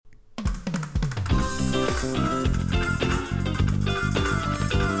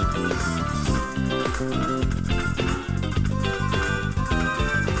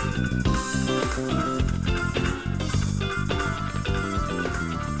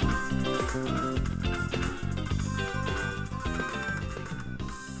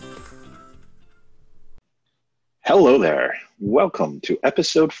Hello there. Welcome to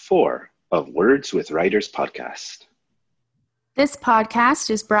episode 4 of Words with Writers podcast. This podcast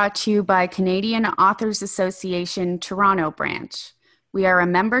is brought to you by Canadian Authors Association Toronto branch. We are a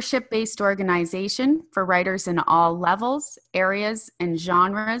membership-based organization for writers in all levels, areas, and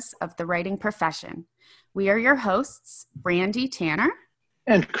genres of the writing profession. We are your hosts, Brandy Tanner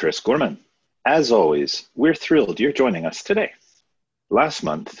and Chris Gorman. As always, we're thrilled you're joining us today. Last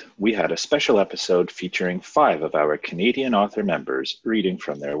month, we had a special episode featuring 5 of our Canadian author members reading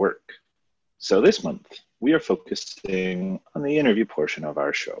from their work. So this month, we are focusing on the interview portion of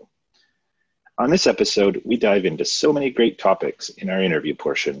our show. On this episode, we dive into so many great topics in our interview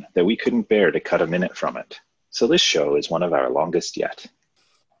portion that we couldn't bear to cut a minute from it. So this show is one of our longest yet.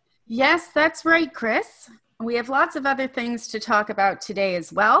 Yes, that's right, Chris. We have lots of other things to talk about today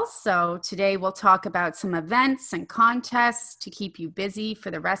as well. So today we'll talk about some events and contests to keep you busy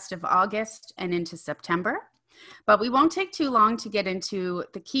for the rest of August and into September. But we won't take too long to get into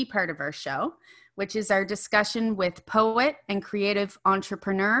the key part of our show, which is our discussion with poet and creative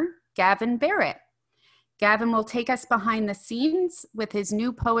entrepreneur, Gavin Barrett. Gavin will take us behind the scenes with his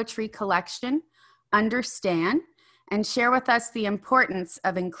new poetry collection, Understand, and share with us the importance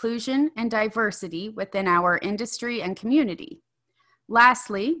of inclusion and diversity within our industry and community.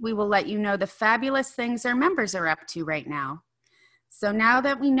 Lastly, we will let you know the fabulous things our members are up to right now. So now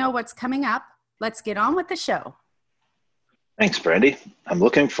that we know what's coming up, let's get on with the show. Thanks, Brandy. I'm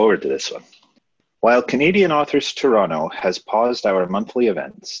looking forward to this one. While Canadian Authors Toronto has paused our monthly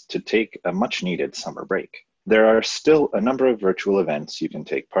events to take a much-needed summer break, there are still a number of virtual events you can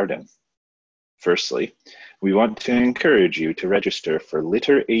take part in. Firstly, we want to encourage you to register for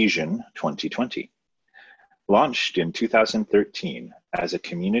LiterAsian 2020. Launched in 2013 as a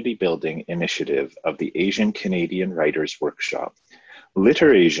community-building initiative of the Asian Canadian Writers Workshop,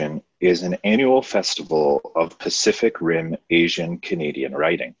 LiterAsian is an annual festival of Pacific Rim Asian Canadian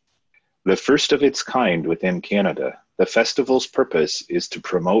writing. The first of its kind within Canada, the festival's purpose is to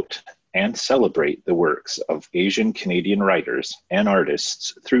promote and celebrate the works of Asian Canadian writers and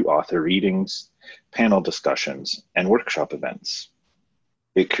artists through author readings, panel discussions, and workshop events.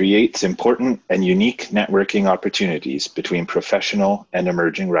 It creates important and unique networking opportunities between professional and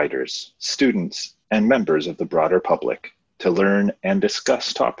emerging writers, students, and members of the broader public to learn and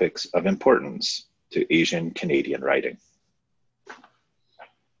discuss topics of importance to Asian Canadian writing.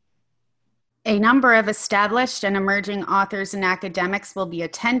 A number of established and emerging authors and academics will be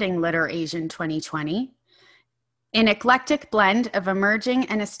attending LiterAsian 2020. An eclectic blend of emerging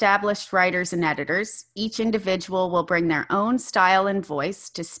and established writers and editors, each individual will bring their own style and voice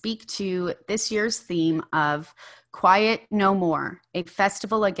to speak to this year's theme of Quiet No More, a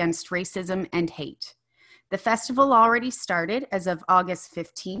festival against racism and hate. The festival already started as of August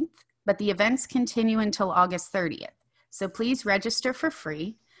 15th, but the events continue until August 30th. So please register for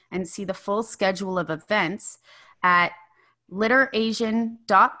free and see the full schedule of events at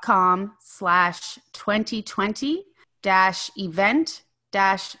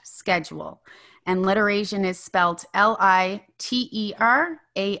literasian.com/2020-event-schedule. And LiterAsian is spelled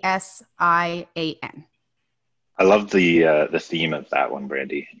LITERASIAN. I love the theme of that one,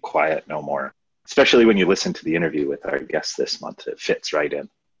 Brandy, Quiet No More. Especially when you listen to the interview with our guest this month, it fits right in.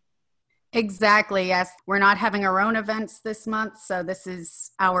 Exactly, yes. We're not having our own events this month, so this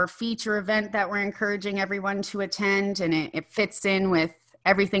is our feature event that we're encouraging everyone to attend, and it fits in with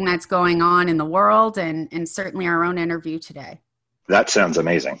everything that's going on in the world and certainly our own interview today. That sounds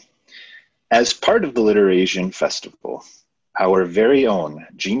amazing. As part of the LiterAsian Festival, our very own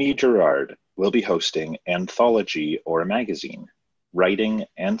Jeannie Gerard will be hosting Anthology or Magazine, writing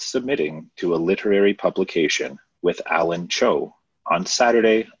and submitting to a literary publication with Alan Cho on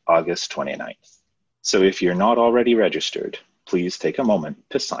Saturday, August 29th. So if you're not already registered, please take a moment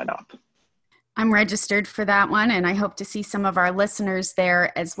to sign up. I'm registered for that one, and I hope to see some of our listeners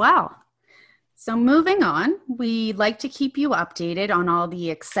there as well. So moving on, we'd like to keep you updated on all the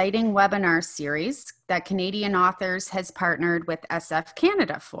exciting webinar series that Canadian Authors has partnered with SF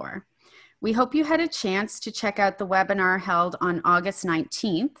Canada for. We hope you had a chance to check out the webinar held on August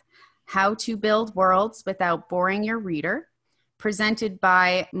 19th, How to Build Worlds Without Boring Your Reader, presented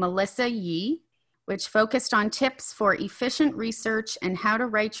by Melissa Yee, which focused on tips for efficient research and how to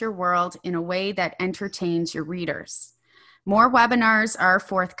write your world in a way that entertains your readers. More webinars are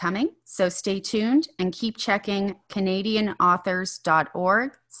forthcoming, so stay tuned and keep checking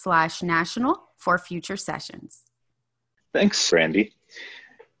canadianauthors.org/national for future sessions. Thanks, Brandy.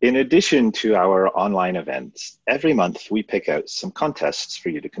 In addition to our online events, every month we pick out some contests for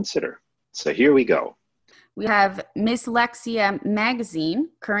you to consider. So here we go. We have Miss Lexia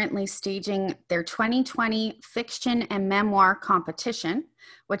Magazine currently staging their 2020 fiction and memoir competition,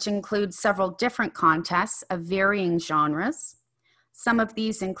 which includes several different contests of varying genres. Some of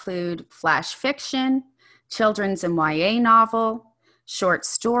these include flash fiction, children's and YA novel, short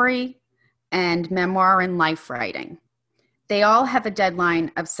story, and memoir and life writing. They all have a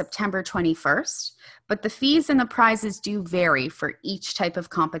deadline of September 21st, but the fees and the prizes do vary for each type of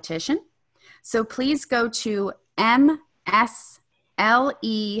competition. So please go to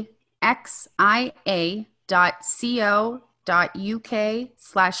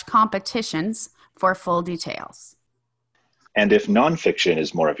mslexia.co.uk/competitions for full details. And if nonfiction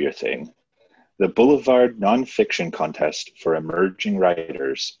is more of your thing, the Boulevard Nonfiction Contest for Emerging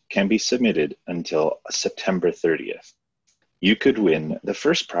Writers can be submitted until September 30th. You could win the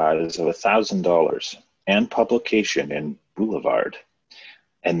first prize of $1,000 and publication in Boulevard,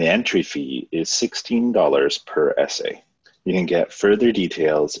 and the entry fee is $16 per essay. You can get further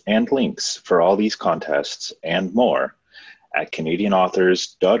details and links for all these contests and more at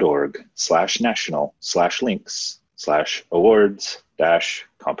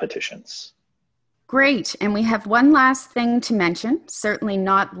canadianauthors.org/national/links/awards-competitions. Great. And we have one last thing to mention, certainly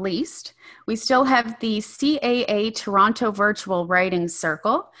not least. We still have the CAA Toronto Virtual Writing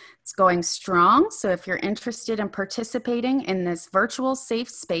Circle. It's going strong. So if you're interested in participating in this virtual safe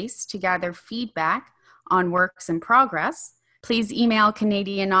space to gather feedback on works in progress, please email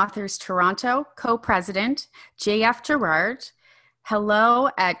Canadian Authors Toronto co-president JF Gerard,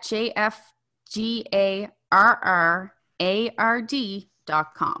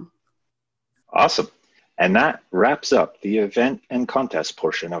 hello@jfgarrard.com. Awesome. And that wraps up the event and contest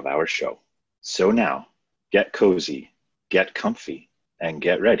portion of our show. So now, get cozy, get comfy, and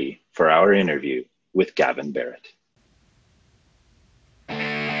get ready for our interview with Gavin Barrett.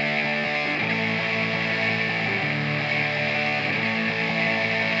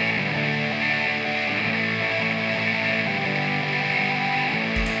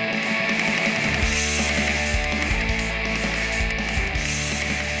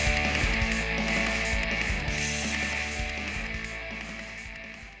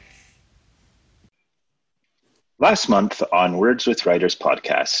 Last month on Words with Writers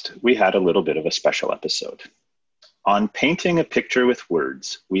podcast, we had a little bit of a special episode. On Painting a Picture with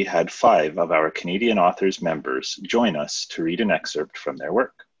Words, we had 5 of our Canadian Authors members join us to read an excerpt from their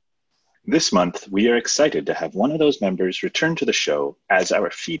work. This month, we are excited to have one of those members return to the show as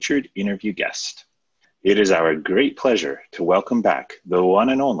our featured interview guest. It is our great pleasure to welcome back the one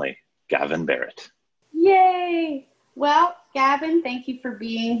and only Gavin Barrett. Yay! Well, Gavin, thank you for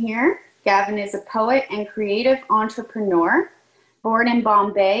being here. Gavin is a poet and creative entrepreneur. Born in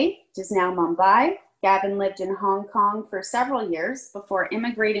Bombay, which is now Mumbai, Gavin lived in Hong Kong for several years before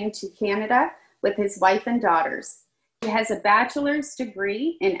immigrating to Canada with his wife and daughters. He has a bachelor's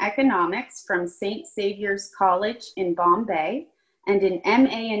degree in economics from St. Xavier's College in Bombay and an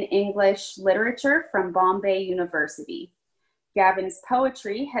MA in English literature from Bombay University. Gavin's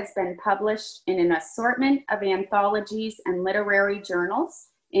poetry has been published in an assortment of anthologies and literary journals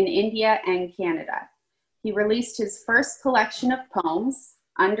in India and Canada. He released his first collection of poems,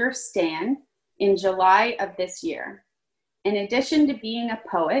 Understand, in July of this year. In addition to being a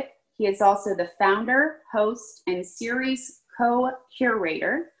poet, he is also the founder, host, and series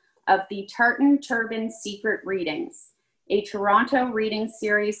co-curator of the Tartan Turban Secret Readings, a Toronto reading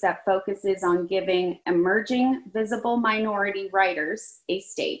series that focuses on giving emerging visible minority writers a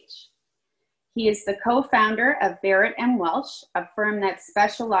stage. He is the co-founder of Barrett and Welsh, a firm that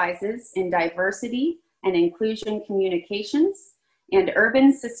specializes in diversity and inclusion communications and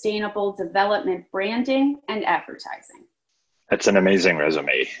urban sustainable development branding and advertising. That's an amazing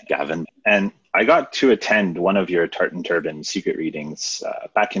resume, Gavin. And I got to attend one of your Tartan Turban secret readings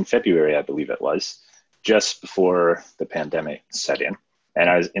back in February, I believe it was, just before the pandemic set in. And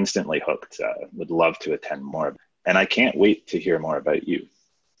I was instantly hooked. Would love to attend more. And I can't wait to hear more about you.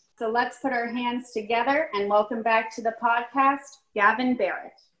 So let's put our hands together and welcome back to the podcast, Gavin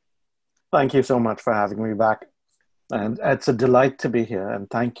Barrett. Thank you so much for having me back. And it's a delight to be here, and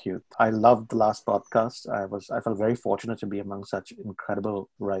thank you. I loved the last podcast. I felt very fortunate to be among such incredible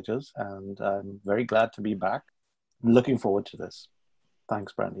writers, and I'm very glad to be back. Looking forward to this.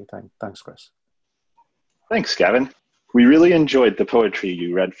 Thanks, Brandy. Thanks, Chris. Thanks, Gavin. We really enjoyed the poetry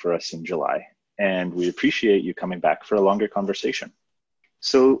you read for us in July, and we appreciate you coming back for a longer conversation.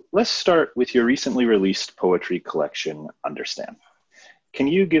 So let's start with your recently released poetry collection, Understand. Can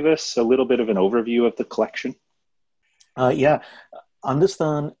you give us a little bit of an overview of the collection? Yeah.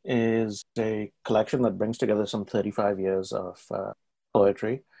 Understand is a collection that brings together some 35 years of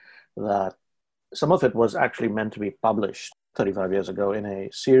poetry that some of it was actually meant to be published 35 years ago in a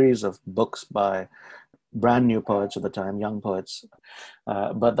series of books by brand new poets at the time, young poets.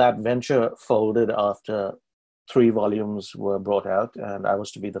 But that venture folded after 3 volumes were brought out, and I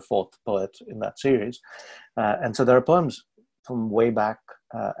was to be the 4th poet in that series. And so there are poems from way back,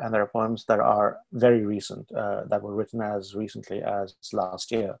 and there are poems that are very recent, that were written as recently as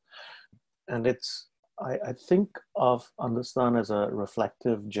last year. And I think of Andastan as a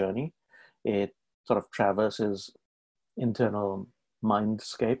reflective journey. It sort of traverses internal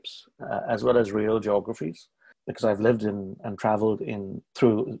mindscapes as well as real geographies, because I've lived in and traveled in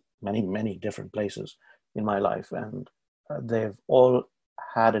through many, many different places in my life, and they've all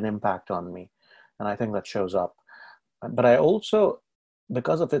had an impact on me. And I think that shows up. But I also,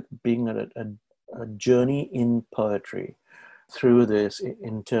 because of it being a journey in poetry through this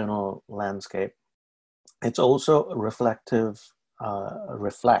internal landscape, it's also reflective,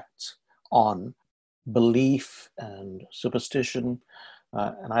 reflects on belief and superstition.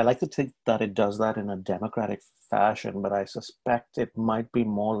 And I like to think that it does that in a democratic fashion, but I suspect it might be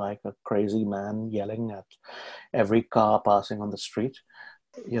more like a crazy man yelling at every car passing on the street,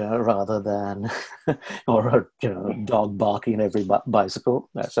 rather than, or a dog barking at every bicycle.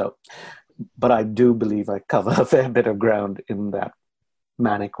 So, but I do believe I cover a fair bit of ground in that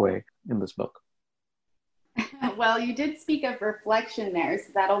manic way in this book. Well, you did speak of reflection there, so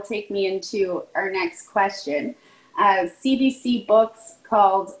that'll take me into our next question. CBC Books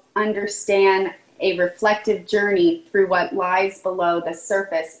called Understand a reflective journey through what lies below the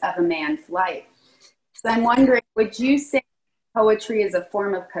surface of a man's life. So I'm wondering, would you say poetry is a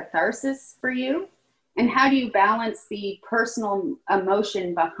form of catharsis for you? And how do you balance the personal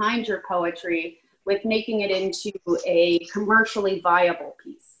emotion behind your poetry with making it into a commercially viable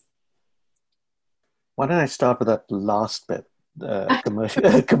piece? Why don't I start with that last bit,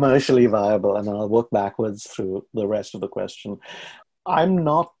 commercially viable, and then I'll work backwards through the rest of the question. I'm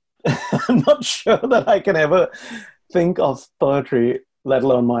not sure that I can ever think of poetry, let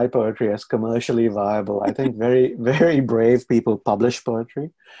alone my poetry, as commercially viable. I think very, very brave people publish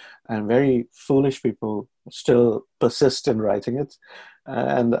poetry, and very foolish people still persist in writing it.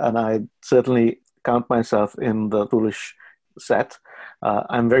 And I certainly count myself in the foolish set.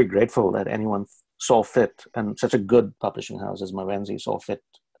 I'm very grateful that anyone saw fit, and such a good publishing house as Mawenzi saw fit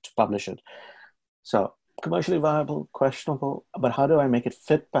to publish it. So commercially viable, questionable, but how do I make it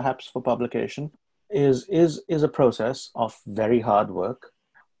fit perhaps for publication is a process of very hard work.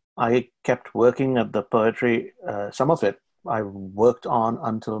 I kept working at the poetry, some of it I worked on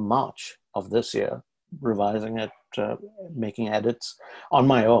until March of this year, revising it, making edits on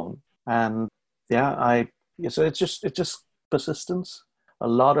my own. And so it's just persistence, a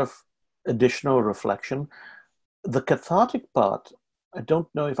lot of additional reflection. The cathartic part, I don't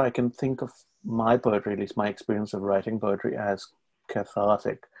know if I can think of my poetry, at least my experience of writing poetry, as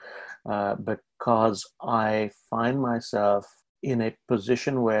cathartic, because I find myself in a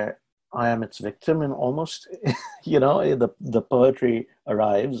position where I am its victim, and almost, the poetry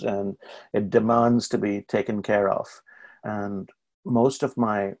arrives and it demands to be taken care of. And most of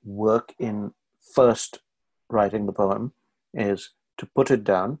my work in first writing the poem is to put it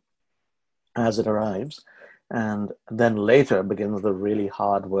down as it arrives, and then later begins the really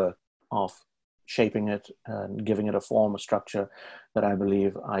hard work of shaping it and giving it a form, a structure that I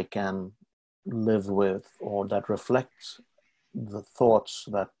believe I can live with, or that reflects the thoughts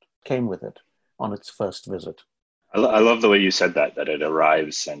that came with it on its first visit. I love the way you said that it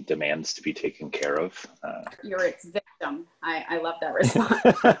arrives and demands to be taken care of. You're its victim. I love that response.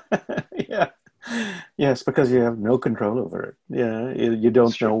 Yeah. Yes, because you have no control over it. Yeah, you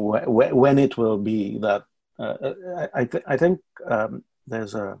don't know when it will be that. I think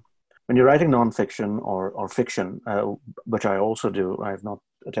there's when you're writing nonfiction or fiction, which I also do. I've not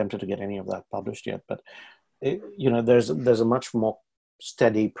attempted to get any of that published yet, but there's a much more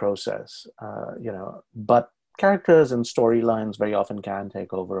steady process. But characters and storylines very often can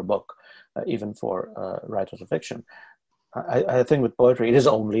take over a book, even for writers of fiction. I think with poetry, it is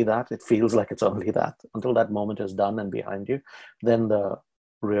only that. It feels like it's only that. Until that moment is done and behind you, then the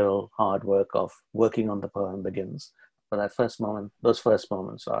real hard work of working on the poem begins. But that first moment, those first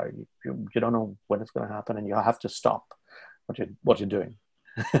moments are, you don't know when it's going to happen, and you have to stop what you're doing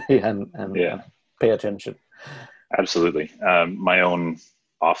and pay attention. Absolutely. My own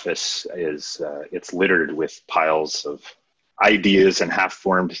office is, it's littered with piles of ideas and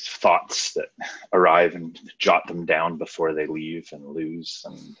half-formed thoughts that arrive and jot them down before they leave and lose.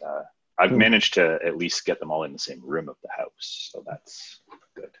 And I've managed to at least get them all in the same room of the house. So that's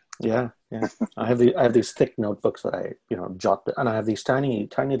good. Yeah, yeah. I have these thick notebooks that I jot, and I have these tiny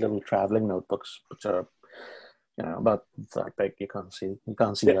little traveling notebooks which are about that big. You can't see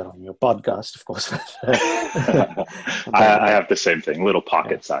that on your podcast, of course. I have the same thing, little yeah,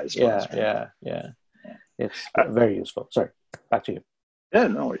 pocket-sized ones. yeah. It's very useful. Sorry, back to you. Yeah,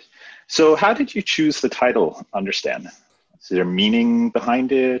 no worries. So how did you choose the title, Understand? Is there meaning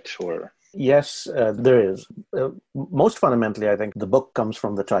behind it, or? Yes, there is. Most fundamentally, I think the book comes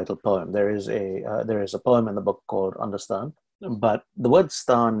from the title poem. There is a poem in the book called Understand, but the word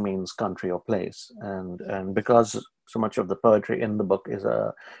 "stan" means country or place, and because so much of the poetry in the book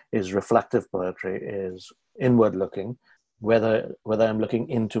is reflective poetry, is inward looking, whether I'm looking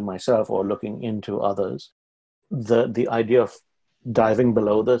into myself or looking into others, the idea of diving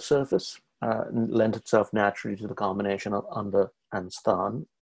below the surface lent itself naturally to the combination of under and stan,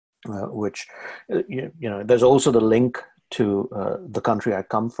 which, there's also the link to the country I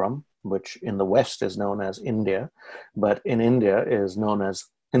come from, which in the West is known as India, but in India is known as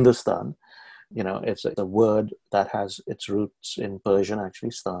Hindustan. It's a word that has its roots in Persian,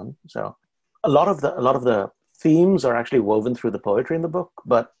 actually, stan. So a lot of the themes are actually woven through the poetry in the book,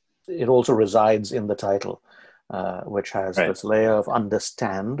 but it also resides in the title, which has Right. this layer of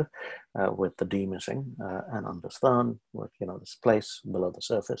understand, with the D missing, and understand with this place below the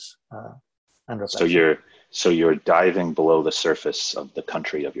surface, and So reflection. you're diving below the surface of the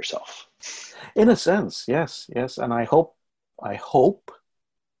country of yourself. In a sense, yes, and I hope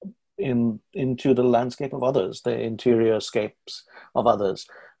into the landscape of others, the interior scapes of others.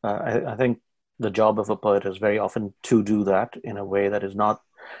 I think the job of a poet is very often to do that in a way that is not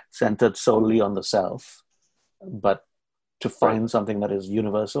centered solely on the self, but to Right. find something that is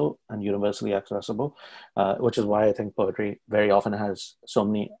universal and universally accessible, which is why I think poetry very often has so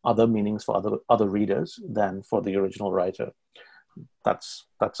many other meanings for other readers than for the original writer. That's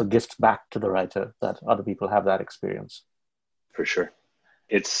a gift back to the writer that other people have that experience. For sure.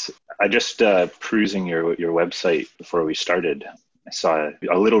 I just perusing your website before we started. I saw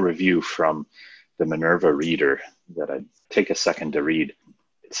a little review from the Minerva Reader that I'd take a second to read.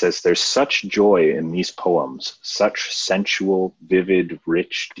 It says, "There's such joy in these poems, such sensual, vivid,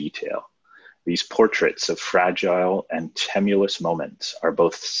 rich detail. These portraits of fragile and tremulous moments are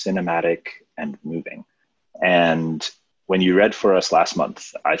both cinematic and moving." And when you read for us last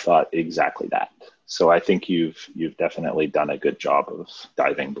month, I thought exactly that. So I think you've definitely done a good job of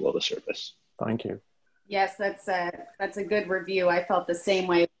diving below the surface. Thank you. Yes, that's a good review. I felt the same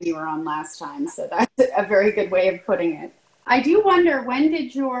way we were on last time, so that's a very good way of putting it. I do wonder, when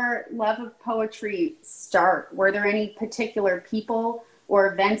did your love of poetry start? Were there any particular people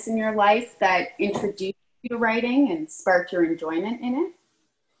or events in your life that introduced you to writing and sparked your enjoyment in it?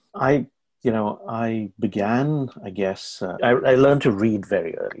 I began, I guess, I learned to read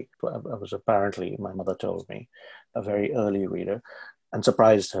very early. I was apparently, my mother told me, a very early reader, and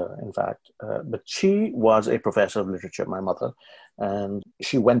surprised her, in fact. But she was a professor of literature, my mother, and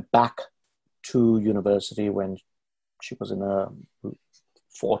she went back to university when she was in her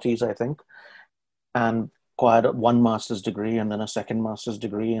 40s, I think, and acquired one master's degree and then a second master's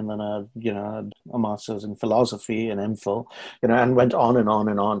degree and then a master's in philosophy and MPhil, and went on and on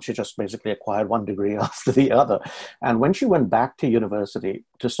and on. She just basically acquired one degree after the other. And when she went back to university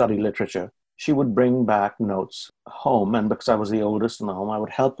to study literature, she would bring back notes home. And because I was the oldest in the home, I would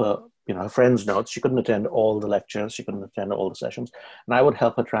help her, her friends' notes. She couldn't attend all the lectures. She couldn't attend all the sessions. And I would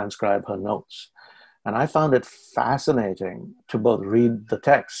help her transcribe her notes. And I found it fascinating to both read the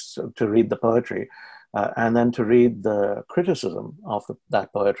texts, to read the poetry, and then to read the criticism of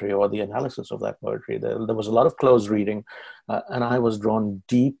that poetry or the analysis of that poetry. There was a lot of close reading, and I was drawn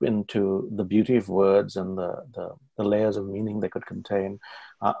deep into the beauty of words and the layers of meaning they could contain.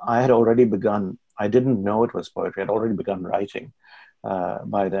 I had already begun, I didn't know it was poetry, I'd already begun writing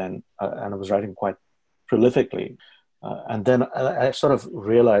by then, and I was writing quite prolifically. And then I sort of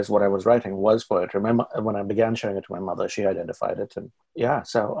realized what I was writing was poetry. When I began showing it to my mother, she identified it. And yeah,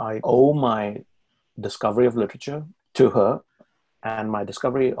 so I owe my discovery of literature to her, and my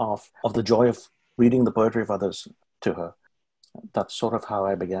discovery of the joy of reading the poetry of others to her. That's sort of how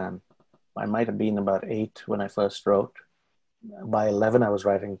I began. I might have been about 8 when I first wrote. By 11, I was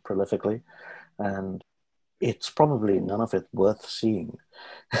writing prolifically, and it's probably none of it worth seeing.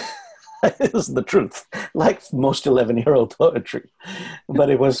 Is the truth, like most 11-year-old poetry. But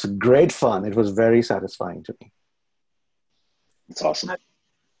it was great fun. It was very satisfying to me. It's awesome.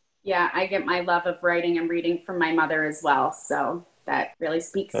 Yeah, I get my love of writing and reading from my mother as well. So that really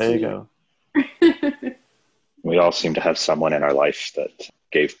speaks There to you me. go. We all seem to have someone in our life that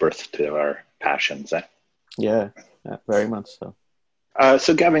gave birth to our passions. Yeah, very much so.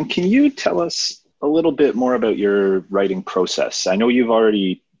 So Gavin, can you tell us a little bit more about your writing process? I know you've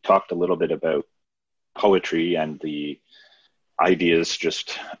already talked a little bit about poetry and the ideas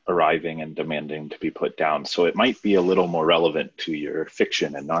just arriving and demanding to be put down. So it might be a little more relevant to your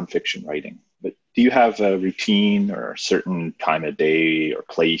fiction and nonfiction writing. But do you have a routine or a certain time of day or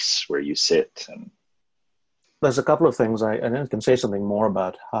place where you sit? And There's a couple of things and I can say something more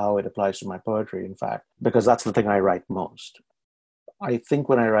about how it applies to my poetry, in fact, because that's the thing I write most. I think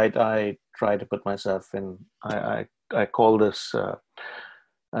when I write, I try to put myself in, I call this,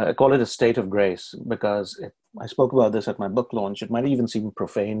 I call it a state of grace, because I spoke about this at my book launch. It might even seem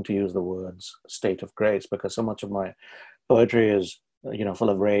profane to use the words state of grace, because so much of my poetry is, full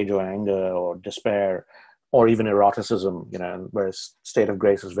of rage or anger or despair, or even eroticism, whereas state of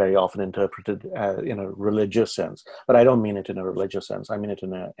grace is very often interpreted in a religious sense. But I don't mean it in a religious sense. I mean it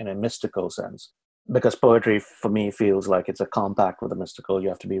in a mystical sense. Because poetry, for me, feels like it's a compact with the mystical. You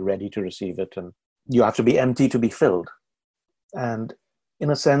have to be ready to receive it, and you have to be empty to be filled. And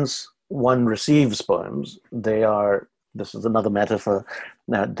in a sense, one receives poems. This is another metaphor,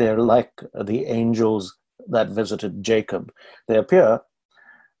 they're like the angels that visited Jacob. They appear,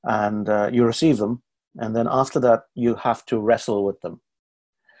 and you receive them, and then after that, you have to wrestle with them.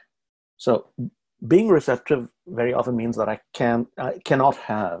 So being receptive very often means that I cannot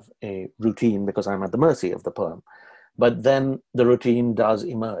have a routine because I'm at the mercy of the poem. But then the routine does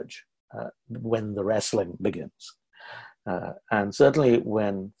emerge when the wrestling begins. And certainly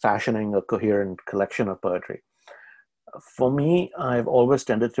when fashioning a coherent collection of poetry. For me, I've always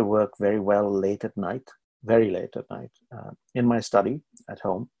tended to work very well late at night, very late at night, in my study at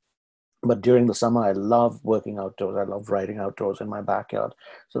home. But during the summer, I love working outdoors. I love writing outdoors in my backyard.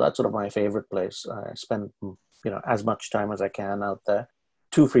 So that's sort of my favorite place. I spend, as much time as I can out there,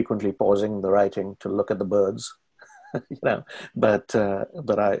 too frequently pausing the writing to look at the birds, but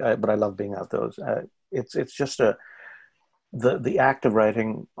I love being outdoors. It's just the act of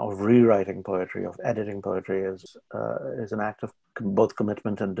writing, of rewriting poetry, of editing poetry is an act of both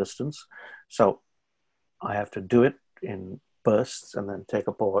commitment and distance. So I have to do it in bursts and then take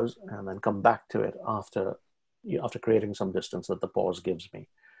a pause and then come back to it after creating some distance that the pause gives me.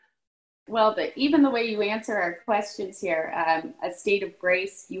 Well, even the way you answer our questions here, a state of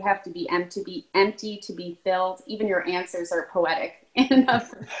grace, you have to be empty to be filled. Even your answers are poetic in and of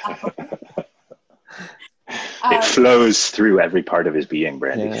themselves. It flows through every part of his being,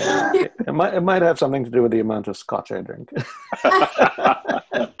 Brandy. Yeah. It might have something to do with the amount of scotch I drink.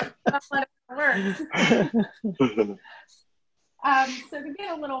 Works. So to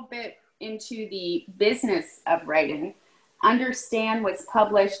get a little bit into the business of writing, Understand was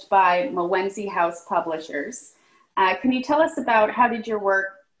published by Mowenzi House Publishers. Can you tell us about how did your work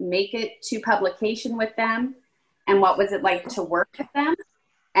make it to publication with them, and what was it like to work with them?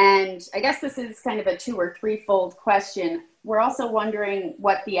 And I guess this is kind of a 2 or 3-fold question. We're also wondering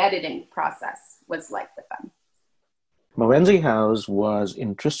what the editing process was like with them. Mowenzi House was,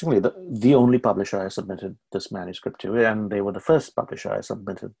 interestingly, the only publisher I submitted this manuscript to, and they were the first publisher I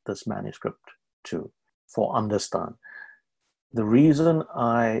submitted this manuscript to for Understand. The reason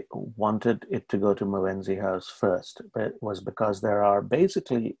I wanted it to go to Mowenzi House first was because there are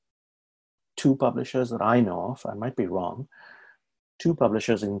basically 2 publishers that I know of, I might be wrong, 2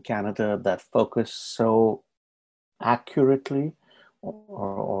 publishers in Canada that focus so accurately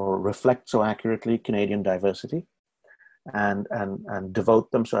or reflect so accurately Canadian diversity and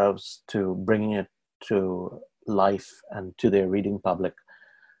devote themselves to bringing it to life and to their reading public.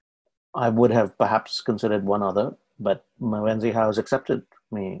 I would have perhaps considered one other, but Mowenzi House accepted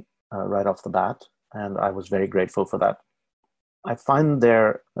me right off the bat, and I was very grateful for that. I find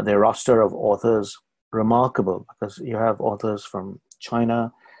their roster of authors remarkable because you have authors from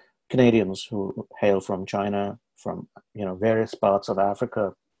China, Canadians who hail from China, from various parts of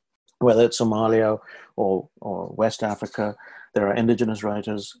Africa, whether it's Somalia or West Africa. There are indigenous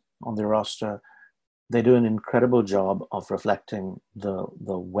writers on the roster. They do an incredible job of reflecting the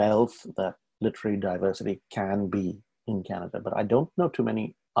wealth that literary diversity can be in Canada, but I don't know too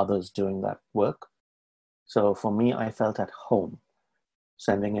many others doing that work. So for me, I felt at home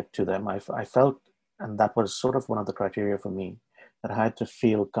sending it to them. I felt, and that was sort of one of the criteria for me, that I had to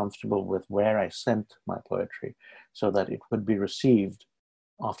feel comfortable with where I sent my poetry so that it would be received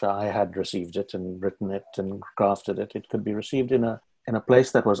after I had received it and written it and crafted it. It could be received in a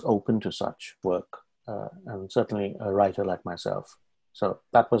place that was open to such work, and certainly a writer like myself. So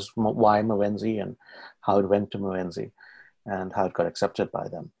that was why Mowenzi and how it went to Mowenzi and how it got accepted by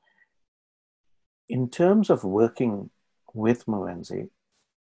them. In terms of working with Mowenzi,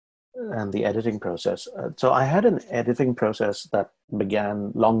 and the editing process. So I had an editing process that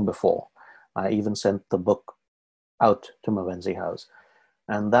began long before I even sent the book out to Mawenzi House.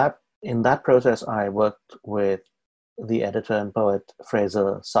 And that in that process, I worked with the editor and poet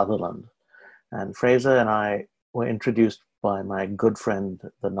Fraser Sutherland. And Fraser and I were introduced by my good friend,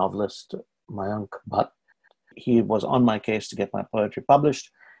 the novelist Mayank Bhatt. He was on my case to get my poetry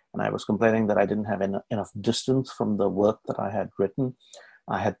published, and I was complaining that I didn't have enough distance from the work that I had written.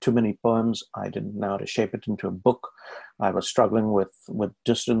 I had too many poems. I didn't know how to shape it into a book. I was struggling with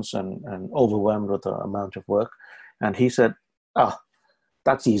distance and overwhelmed with the amount of work. And he said,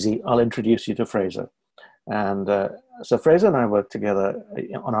 that's easy. I'll introduce you to Fraser. And so Fraser and I worked together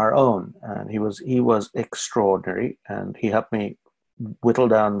on our own, and he was extraordinary, and he helped me whittle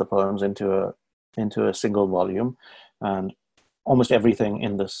down the poems into a single volume, and almost everything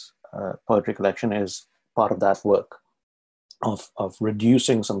in this poetry collection is part of that work of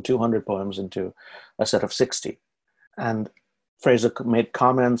reducing some 200 poems into a set of 60. And Fraser made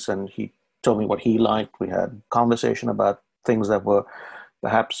comments, and he told me what he liked. We had conversation about things that were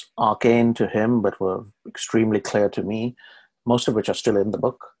perhaps arcane to him, but were extremely clear to me, most of which are still in the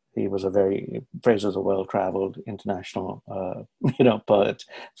book. Fraser's a well-traveled international, poet.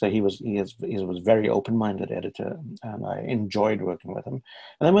 So he was a very open-minded editor, and I enjoyed working with him.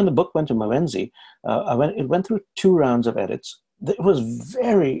 And then when the book went to Mawenzi, it went through 2 rounds of edits. There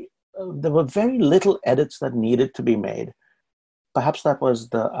were very little edits that needed to be made. Perhaps that was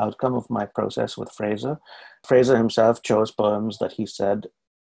the outcome of my process with Fraser. Fraser himself chose poems that he said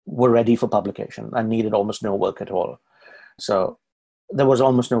were ready for publication and needed almost no work at all. So there was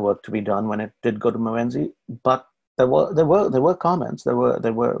almost no work to be done when it did go to Mawenzi, but there were comments. There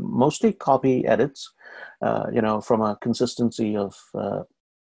were mostly copy edits, from a consistency of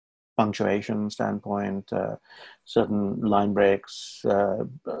punctuation standpoint, certain line breaks,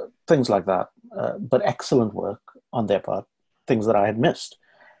 things like that. But excellent work on their part. Things that I had missed.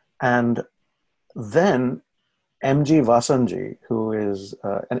 And then M.G. Vasanji, who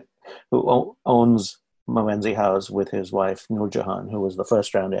owns Mawenzi House with his wife Noor Jahan, who was the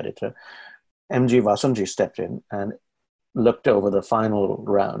first round editor, M.G. Vasanji stepped in and looked over the final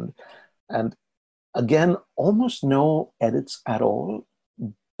round. And again, almost no edits at all.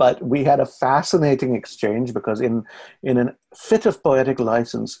 But we had a fascinating exchange because in a fit of poetic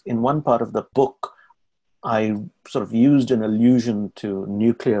license, in one part of the book, I sort of used an allusion to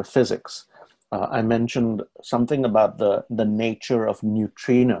nuclear physics. I mentioned something about the nature of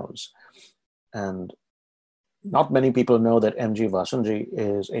neutrinos. And not many people know that M.G. Vasanji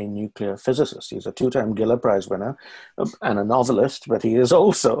is a nuclear physicist. He's a 2-time Giller Prize winner and a novelist, but he is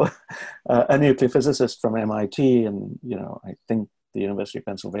also a nuclear physicist from MIT and, I think the University of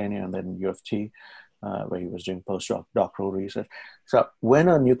Pennsylvania and then U of T. Where he was doing postdoctoral research. So when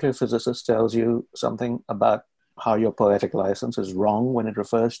a nuclear physicist tells you something about how your poetic license is wrong when it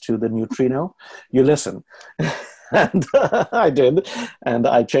refers to the neutrino, you listen. And I did. And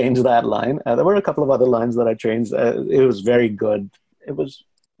I changed that line. There were a couple of other lines that I changed. It was very good. It was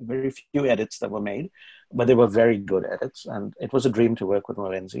very few edits that were made, but they were very good edits. And it was a dream to work with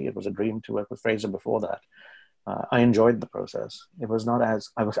Mawenzi. It was a dream to work with Fraser before that. I enjoyed the process. It was not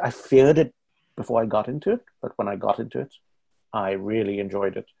I feared it before I got into it, but when I got into it, I really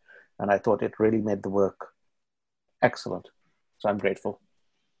enjoyed it. And I thought it really made the work excellent. So I'm grateful.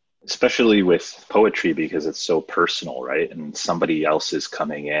 Especially with poetry, because it's so personal, right? And somebody else is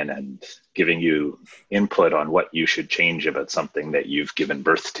coming in and giving you input on what you should change about something that you've given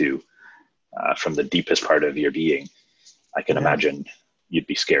birth to from the deepest part of your being. I can imagine you'd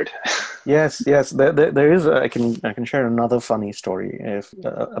be scared. Yes. There is. I can share another funny story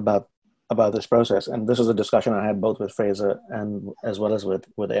about this process. And this is a discussion I had both with Fraser and as well as with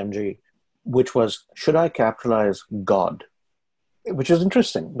MG, which was, should I capitalize God? Which is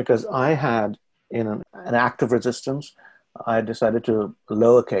interesting because I had, in an act of resistance, I decided to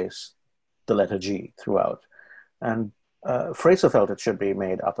lowercase the letter G throughout. And Fraser felt it should be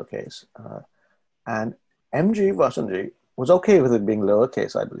made uppercase. And MG Vasanji was okay with it being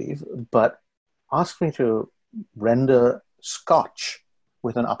lowercase, I believe, but asked me to render Scotch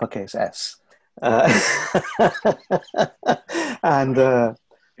with an uppercase S. And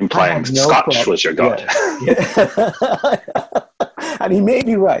implying Scotch was your god. Yeah. And he may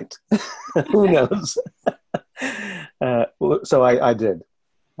be right. Who knows? So I did.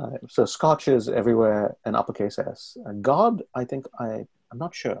 So Scotch is everywhere an uppercase S. God, I think I'm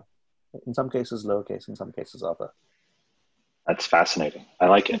not sure. In some cases lowercase, in some cases upper. That's fascinating. I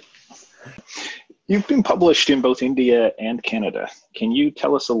like it. You've been published in both India and Canada. Can you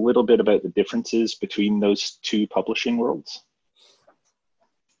tell us a little bit about the differences between those two publishing worlds?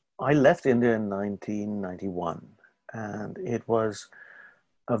 I left India in 1991, and it was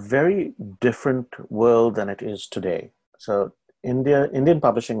a very different world than it is today. So Indian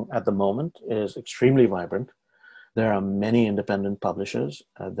publishing at the moment is extremely vibrant. There are many independent publishers.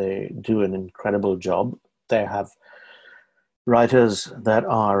 They do an incredible job. They have writers that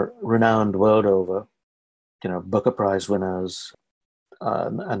are renowned world over, Booker Prize winners,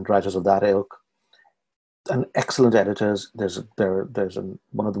 and writers of that ilk, and excellent editors. There's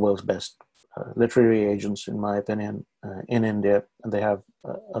one of the world's best literary agents, in my opinion, in India, and they have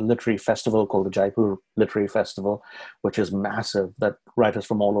a literary festival called the Jaipur Literary Festival, which is massive, that writers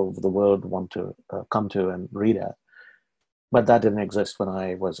from all over the world want to come to and read at. But that didn't exist when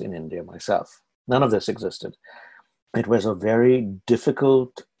I was in India myself. None of this existed. It was a very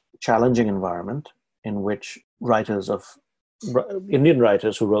difficult, challenging environment in which Indian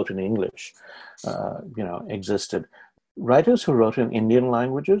writers who wrote in English, existed. Writers who wrote in Indian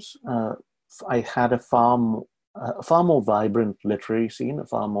languages, I had a far more vibrant literary scene, a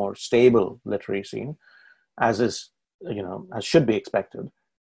far more stable literary scene, as should be expected.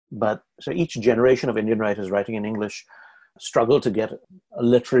 But so each generation of Indian writers writing in English struggled to get a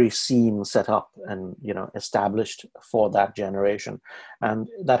literary scene set up and established for that generation, and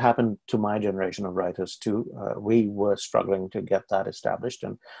that happened to my generation of writers too. We were struggling to get that established,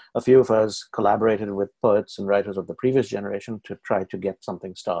 and a few of us collaborated with poets and writers of the previous generation to try to get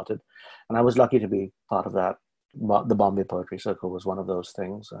something started, and I was lucky to be part of that. The Bombay Poetry Circle was one of those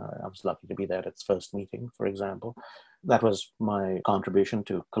things. I was lucky to be there at its first meeting, for example. That was my contribution,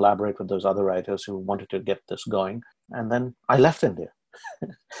 to collaborate with those other writers who wanted to get this going. And then I left India.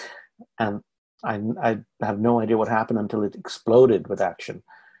 And I have no idea what happened until it exploded with action.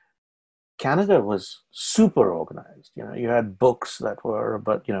 Canada was super organized. You had books that were,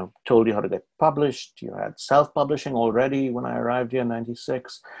 told you how to get published. You had self-publishing already when I arrived here in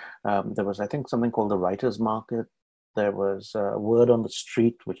 96. There was, I think, something called the Writers' Market. There was Word on the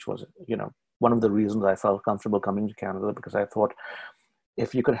Street, which was, one of the reasons I felt comfortable coming to Canada, because I thought,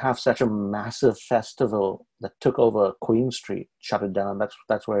 if you could have such a massive festival that took over Queen Street, shut it down,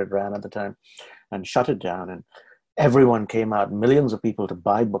 that's where it ran at the time, and shut it down, and everyone came out, millions of people, to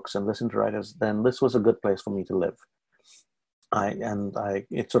buy books and listen to writers, then this was a good place for me to live.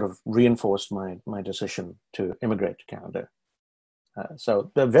 It sort of reinforced my decision to immigrate to Canada.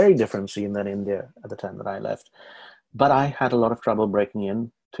 So a very different scene than India at the time that I left. But I had a lot of trouble breaking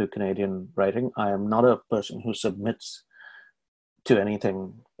in to Canadian writing. I am not a person who submits to any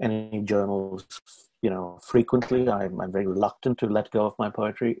journals, frequently. I'm very reluctant to let go of my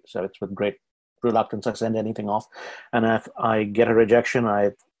poetry. So it's with great reluctance I send anything off. And if I get a rejection,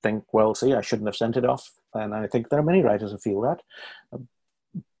 I think, well, see, I shouldn't have sent it off. And I think there are many writers who feel that.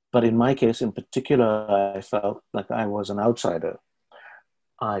 But in my case in particular, I felt like I was an outsider.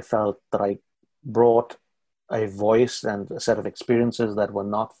 I felt that I brought a voice and a set of experiences that were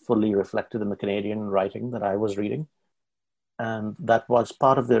not fully reflected in the Canadian writing that I was reading. And that was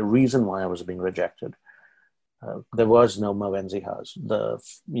part of the reason why I was being rejected. There was no Mawenzi House,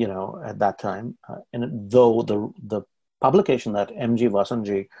 at that time. And though the publication that M.G.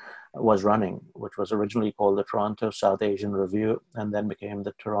 Vasanji was running, which was originally called the Toronto South Asian Review, and then became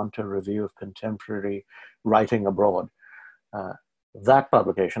the Toronto Review of Contemporary Writing Abroad, that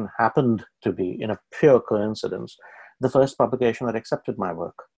publication happened to be, in a pure coincidence, the first publication that accepted my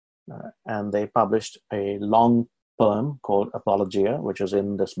work. And they published a long poem called Apologia, which is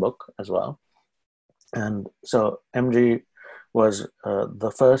in this book as well. And so MG was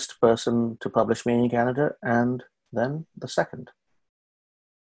the first person to publish me in Canada, and then the second.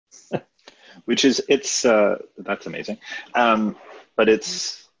 That's amazing. But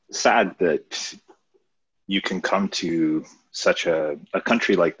it's sad that you can come to such a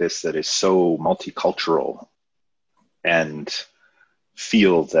country like this that is so multicultural and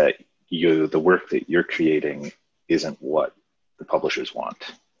feel that the work that you're creating isn't what the publishers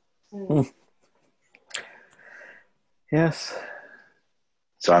want. Mm. Yes.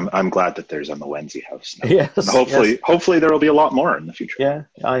 So I'm glad that there's a Mawenzi House now. Yes. And hopefully there will be a lot more in the future. Yeah,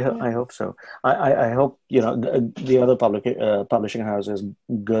 I hope so. I hope the other publishing houses,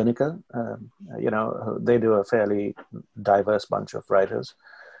 Guernica, they do a fairly diverse bunch of writers.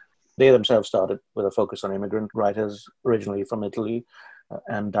 They themselves started with a focus on immigrant writers originally from Italy,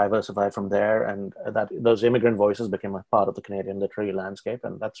 and diversified from there, and those immigrant voices became a part of the Canadian literary landscape,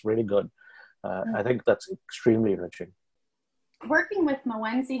 and that's really good. I think that's extremely enriching. Working with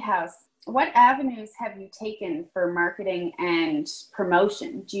Mawenzi House, what avenues have you taken for marketing and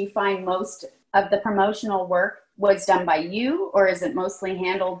promotion? Do you find most of the promotional work was done by you, or is it mostly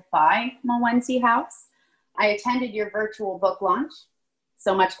handled by Mawenzi House? I attended your virtual book launch,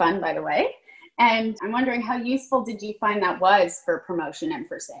 So much fun, by the way. And I'm wondering, how useful did you find that was for promotion and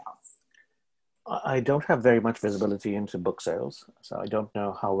for sales? I don't have very much visibility into book sales, so I don't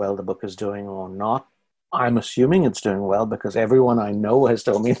know how well the book is doing or not. I'm assuming it's doing well because everyone I know has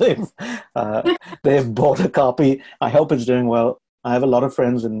told me they've bought a copy. I hope it's doing well. I have a lot of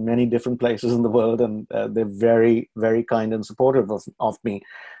friends in many different places in the world, and they're very, very kind and supportive of me.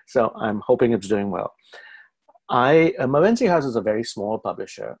 So I'm hoping it's doing well. Movency House is a very small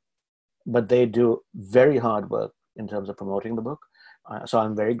publisher, but they do very hard work in terms of promoting the book. So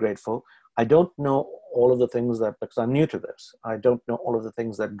I'm very grateful. I don't know all of the things because I'm new to this, I don't know all of the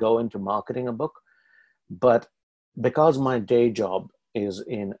things that go into marketing a book. But because my day job is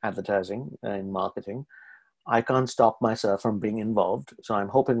in advertising and marketing, I can't stop myself from being involved. So I'm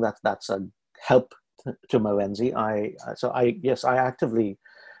hoping that that's a help to Movency. Yes, I actively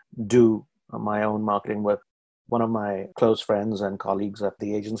do my own marketing work. One of my close friends and colleagues at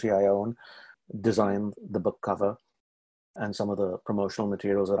the agency I own designed the book cover and some of the promotional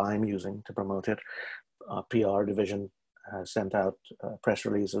materials that I'm using to promote it. Our PR division has sent out press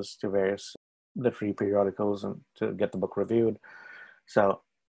releases to various literary periodicals and to get the book reviewed. So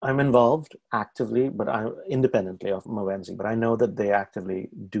I'm involved actively, but independently of Movency. But I know that they actively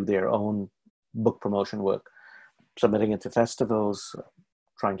do their own book promotion work, submitting it to festivals,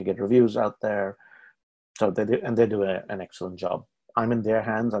 trying to get reviews out there. So they do an excellent job. I'm in their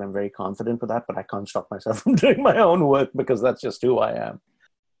hands and I'm very confident with that, but I can't stop myself from doing my own work because that's just who I am.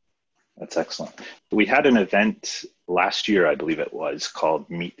 That's excellent. We had an event last year, I believe it was, called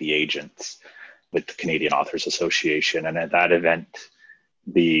Meet the Agents with the Canadian Authors Association. And at that event,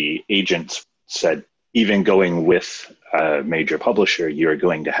 the agents said, even going with a major publisher, you're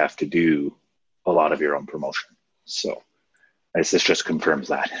going to have to do a lot of your own promotion. So this just confirms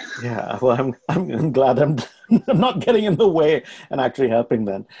that. Yeah, well, I'm glad I'm not getting in the way and actually helping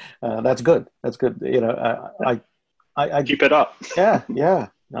then. That's good. That's good. You know, I keep it up. Yeah.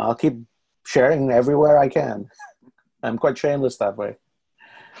 I'll keep sharing everywhere I can. I'm quite shameless that way.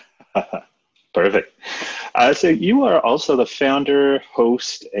 Perfect. So you are also the founder,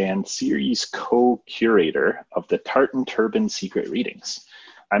 host, and series co-curator of the Tartan Turban Secret Readings.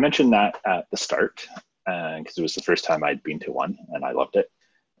 I mentioned that at the start because it was the first time I'd been to one and I loved it.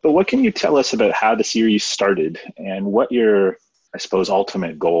 But what can you tell us about how the series started and what your, I suppose,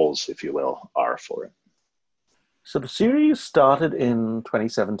 ultimate goals, if you will, are for it? So the series started in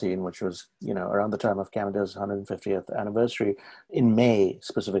 2017, which was, around the time of Canada's 150th anniversary. In May,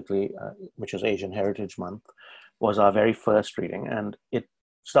 specifically, which is Asian Heritage Month, was our very first reading. And it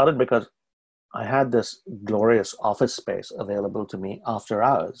started because I had this glorious office space available to me after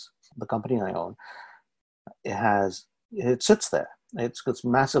hours. The company I own, it sits there. It's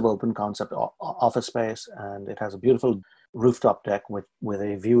massive open concept office space, and it has a beautiful rooftop deck with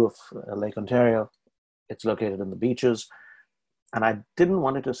a view of Lake Ontario. It's located in the beaches, and I didn't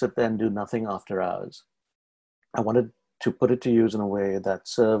want it to sit there and do nothing after hours. I wanted to put it to use in a way that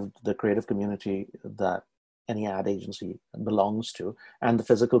served the creative community that any ad agency belongs to, and the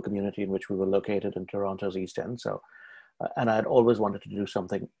physical community in which we were located in Toronto's East End. So, and I'd always wanted to do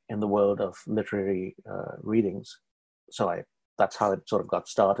something in the world of literary readings. So that's how it sort of got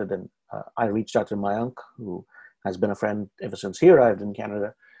started. And I reached out to Mayank, who has been a friend ever since he arrived in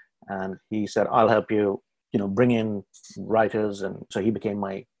Canada. And he said, I'll help you, bring in writers. And so he became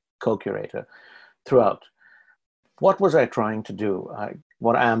my co-curator throughout. What was I trying to do?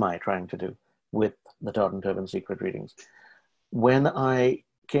 What am I trying to do with the Tartan Turban Secret Readings? When I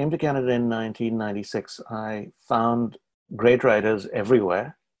came to Canada in 1996, I found great writers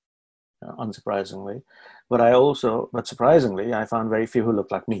everywhere, unsurprisingly. But surprisingly, I found very few who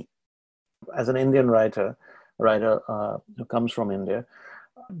looked like me. As an Indian writer who comes from India,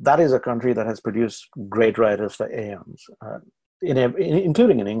 that is a country that has produced great writers for aeons,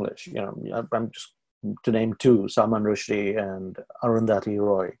 including in English. I'm just to name two: Salman Rushdie and Arundhati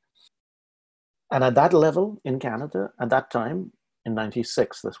Roy. And at that level in Canada, at that time, in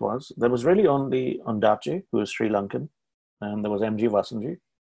 96, there was really only Ondaatje, who is Sri Lankan, and there was M.G. Vasanji,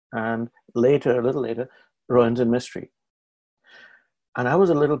 and a little later, Rohinton Mistry. And I was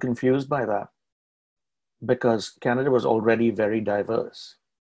a little confused by that because Canada was already very diverse.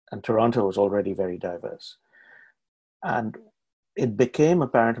 And Toronto was already very diverse. And it became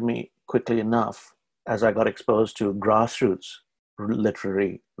apparent to me quickly enough as I got exposed to grassroots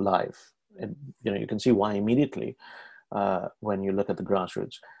literary life. And, you can see why immediately when you look at the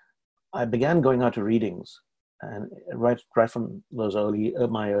grassroots. I began going out to readings, and right from those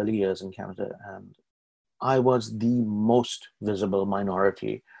my early years in Canada, and I was the most visible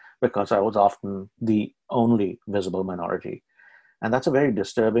minority because I was often the only visible minority. And that's a very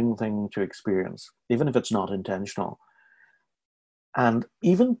disturbing thing to experience, even if it's not intentional. And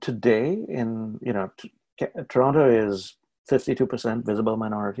even today Toronto is 52% visible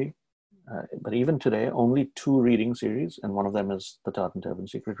minority. But even today, only 2 reading series, and one of them is the Tart and Turban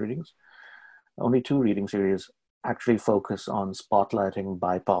Secret readings, only 2 reading series actually focus on spotlighting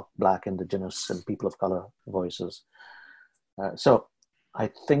BIPOC, Black, Indigenous, and people of color voices. So I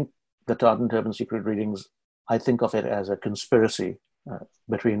think the Tart and Turban Secret readings, I think of it as a conspiracy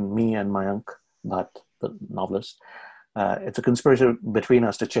between me and Mayank Bhatt, the novelist. It's a conspiracy between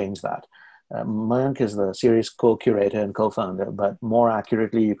us to change that. Mayank is the series co-curator and co-founder, but more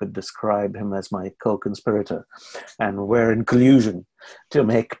accurately, you could describe him as my co-conspirator. And we're in collusion to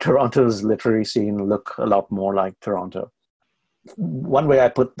make Toronto's literary scene look a lot more like Toronto. One way I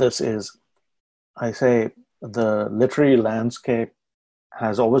put this is, I say the literary landscape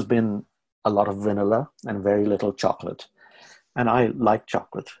has always been a lot of vanilla and very little chocolate. And I like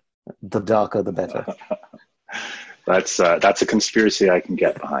chocolate. The darker, the better. That's a conspiracy I can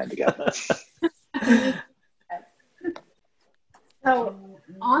get behind again. So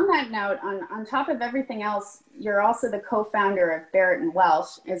on that note, on top of everything else, you're also the co-founder of Barrett and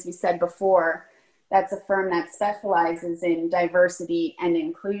Welsh, as we said before. That's a firm that specializes in diversity and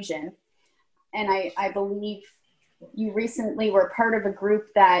inclusion. And I believe you recently were part of a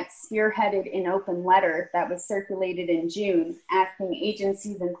group that spearheaded an open letter that was circulated in June, asking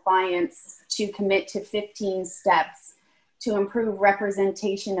agencies and clients to commit to 15 steps to improve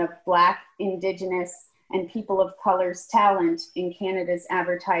representation of Black, Indigenous, and people of color's talent in Canada's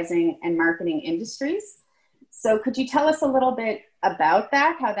advertising and marketing industries. So could you tell us a little bit about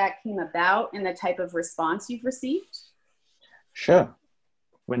that, how that came about, and the type of response you've received? Sure.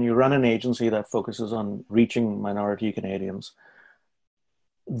 When you run an agency that focuses on reaching minority Canadians,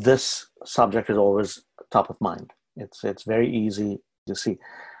 this subject is always top of mind. It's very easy to see.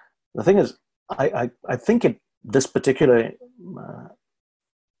 The thing is, I think this particular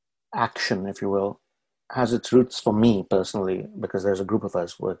action, if you will, has its roots for me personally, because there's a group of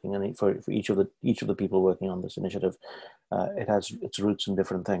us working, and for each of the people working on this initiative, it has its roots in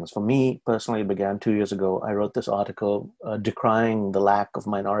different things. For me personally, it began 2 years ago. I wrote this article decrying the lack of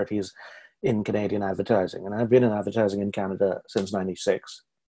minorities in Canadian advertising, and I've been in advertising in Canada since '96.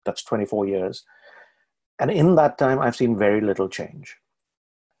 That's 24 years, and in that time, I've seen very little change.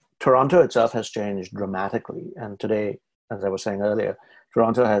 Toronto itself has changed dramatically, and today, as I was saying earlier,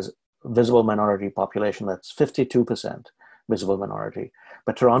 Toronto has visible minority population that's 52% visible minority.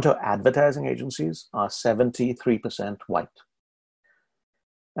 But Toronto advertising agencies are 73% white.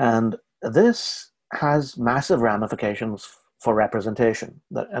 And this has massive ramifications for representation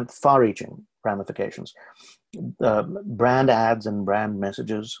and far-reaching ramifications. Brand ads and brand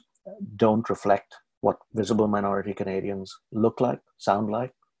messages don't reflect what visible minority Canadians look like, sound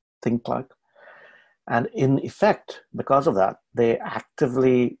like, think like. And in effect, because of that, they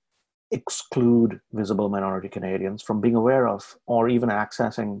actively exclude visible minority Canadians from being aware of or even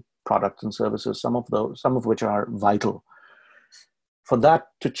accessing products and services, some of which are vital. For that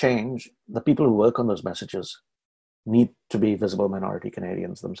to change, the people who work on those messages need to be visible minority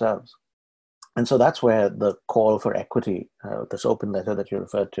Canadians themselves. And so that's where the call for equity, this open letter that you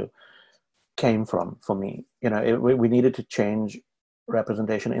referred to, came from for me. We needed to change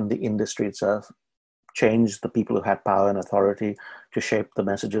representation in the industry itself, change the people who had power and authority to shape the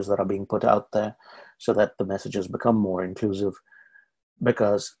messages that are being put out there so that the messages become more inclusive.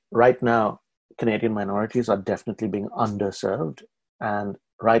 Because right now, Canadian minorities are definitely being underserved. And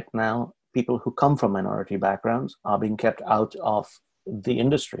right now, people who come from minority backgrounds are being kept out of the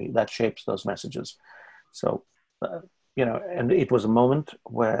industry that shapes those messages. So, and it was a moment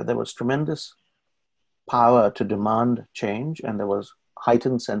where there was tremendous power to demand change, and there was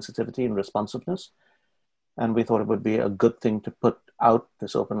heightened sensitivity and responsiveness. And we thought it would be a good thing to put out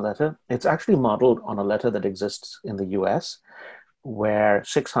this open letter. It's actually modeled on a letter that exists in the US, where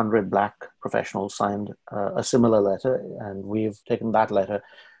 600 Black professionals signed a similar letter. And we've taken that letter,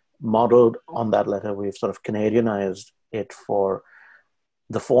 modeled on that letter, we've sort of Canadianized it for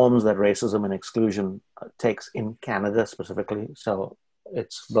the forms that racism and exclusion takes in Canada specifically. So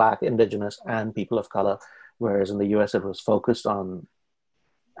it's Black, Indigenous, and people of color, whereas in the US it was focused on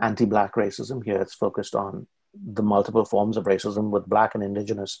anti-Black racism. Here it's focused on the multiple forms of racism, with Black and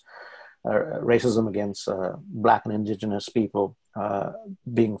Indigenous racism against Black and Indigenous people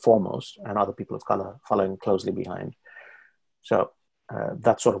being foremost, and other people of color following closely behind. So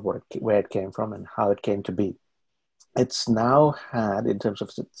that's sort of where it came from and how it came to be. It's now had, in terms of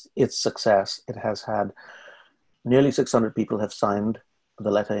its success, it has had nearly 600 people have signed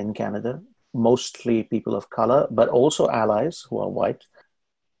the letter in Canada. mostly people of color, but also allies who are white.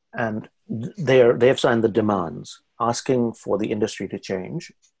 And they have signed the demands, asking for the industry to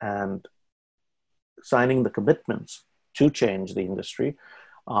change and signing the commitments to change the industry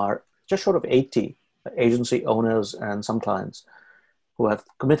are just short of 80 agency owners and some clients who have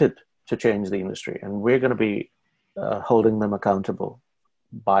committed to change the industry. And we're going to be holding them accountable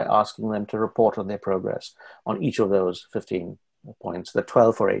by asking them to report on their progress on each of those 15 points. There are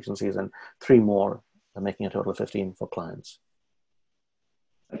 12 for agencies and 3 more, making a total of 15 for clients.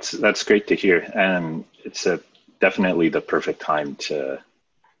 That's great to hear. And it's definitely the perfect time to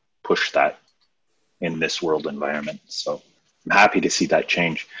push that in this world environment. So I'm happy to see that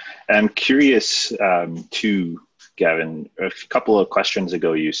change. I'm curious too, Gavin, a couple of questions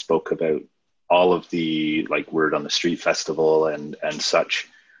ago, you spoke about all of the like Word on the Street Festival and such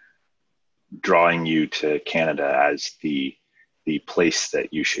drawing you to Canada as the place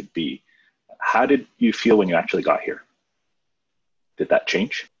that you should be. How did you feel when you actually got here? Did that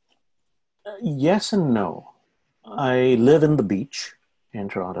change? Yes and no. I live in the beach in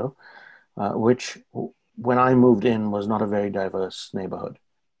Toronto, which when I moved in was not a very diverse neighborhood.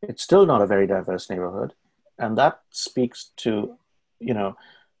 It's still not a very diverse neighborhood. And that speaks to,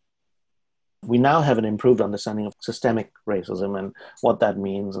 we now have an improved understanding of systemic racism and what that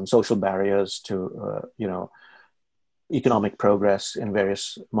means and social barriers to, economic progress in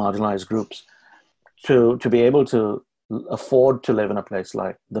various marginalized groups. To be able to afford to live in a place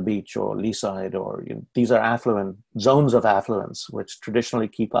like the beach or Leaside, or these are affluent zones of affluence, which traditionally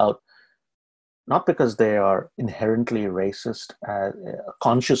keep out, not because they are inherently racist,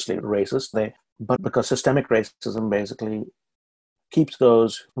 consciously racist, but because systemic racism basically keeps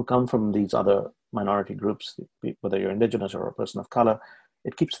those who come from these other minority groups, whether you're Indigenous or a person of color,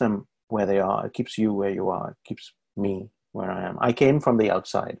 it keeps them where they are. It keeps you where you are. It keeps me where I am. I came from the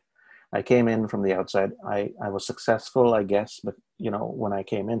outside. I came in from the outside. I was successful, I guess, but when I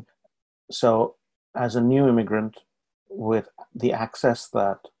came in. So as a new immigrant with the access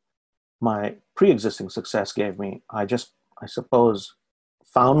that my pre-existing success gave me, I suppose,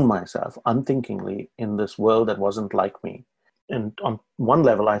 found myself unthinkingly in this world that wasn't like me. And on one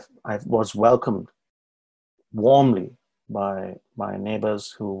level, I was welcomed warmly by my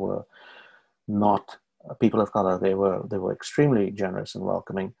neighbors who were not people of color. They were extremely generous and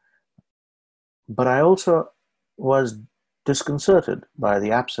welcoming. But I also was disconcerted by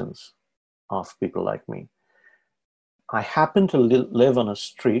the absence of people like me. I happened to live on a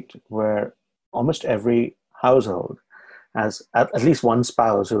street where almost every household has at least one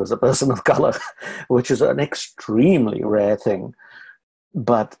spouse who is a person of color, which is an extremely rare thing.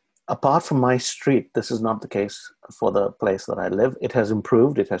 But apart from my street, this is not the case for the place that I live. It has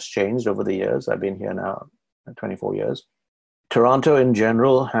improved. It has changed over the years. I've been here now 24 years. Toronto in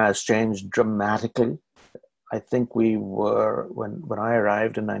general has changed dramatically. I think we were, when I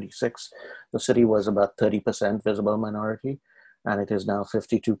arrived in 96, the city was about 30% visible minority, and it is now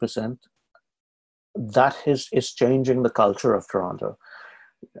 52%. That is changing the culture of Toronto.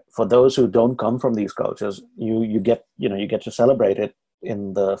 For those who don't come from these cultures, you get to celebrate it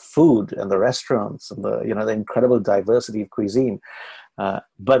in the food and the restaurants and the incredible diversity of cuisine.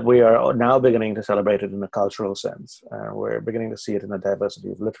 But we are now beginning to celebrate it in a cultural sense. We're beginning to see it in a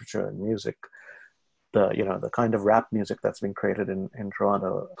diversity of literature and music. The kind of rap music that's been created in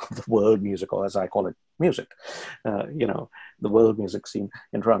Toronto, the world music, or as I call it, music. The world music scene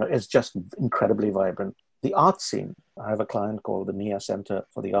in Toronto is just incredibly vibrant. The art scene, I have a client called the NIA Center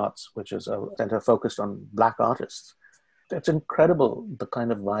for the Arts, which is a center focused on Black artists. It's incredible, the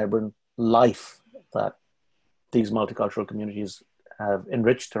kind of vibrant life that these multicultural communities have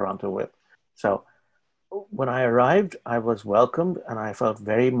enriched Toronto with. So when I arrived, I was welcomed and I felt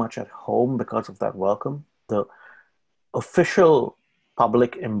very much at home because of that welcome. The official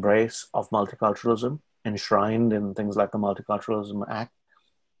public embrace of multiculturalism, enshrined in things like the Multiculturalism Act,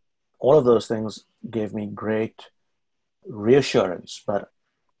 all of those things gave me great reassurance. But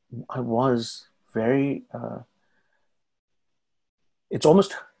I was very, it's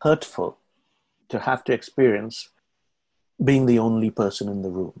almost hurtful to have to experience being the only person in the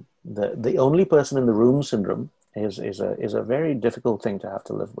room. The only person in the room syndrome is a very difficult thing to have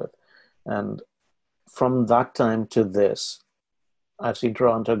to live with. And from that time to this, I've seen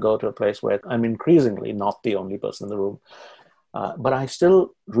Toronto go to a place where I'm increasingly not the only person in the room. But I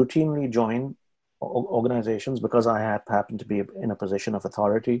still routinely join organizations because I happen to be in a position of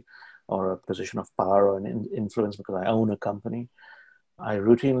authority or a position of power or an influence because I own a company. I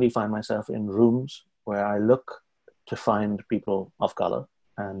routinely find myself in rooms where I look to find people of color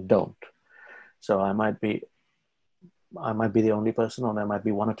and don't. So I might be I might be the only person, or there might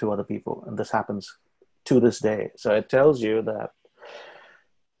be one or two other people, and this happens to this day. So it tells you that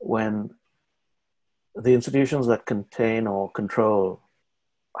when the institutions that contain or control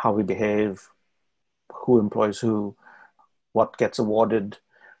how we behave, who employs who, what gets awarded,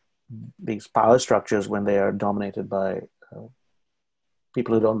 these power structures, when they are dominated by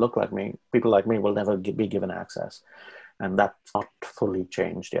people who don't look like me, people like me will never be given access. And that's not fully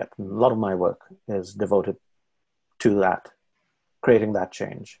changed yet. A lot of my work is devoted to that, creating that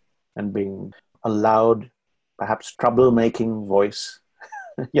change and being a loud, perhaps troublemaking voice,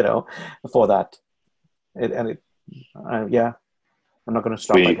 for that. Yeah, I'm not going to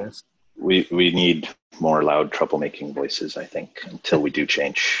stop, I guess. We need more loud, troublemaking voices, I think, until we do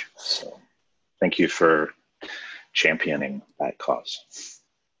change. So thank you for championing that cause.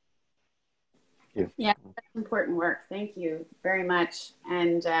 Yeah, that's important work. Thank you very much.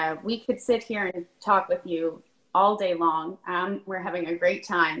 And we could sit here and talk with you all day long. We're having a great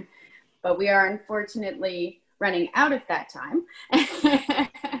time, but we are unfortunately running out of that time.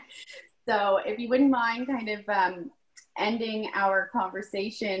 So if you wouldn't mind kind of ending our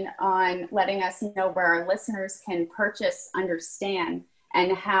conversation on letting us know where our listeners can purchase Understand,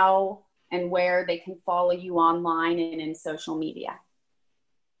 and how and where they can follow you online and in social media.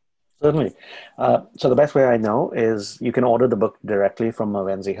 Certainly. So the best way I know is you can order the book directly from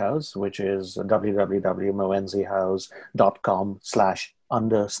Mowenzi House, which is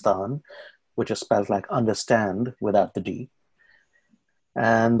www.mowenzihouse.com/understand, which is spelled like understand without the D.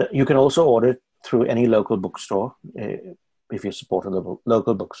 And you can also order it through any local bookstore. If you support a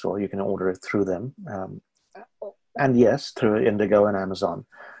local bookstore, you can order it through them. And yes, through Indigo and Amazon.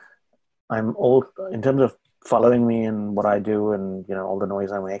 In terms of following me and what I do and, all the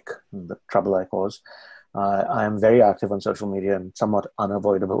noise I make and the trouble I cause, I am very active on social media and somewhat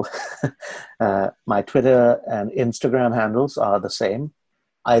unavoidable. My Twitter and Instagram handles are the same.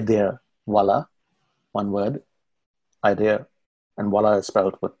 Idea Walla, one word. Idea, and Walla is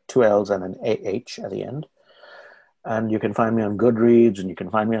spelled with two L's and an AH at the end. And you can find me on Goodreads, and you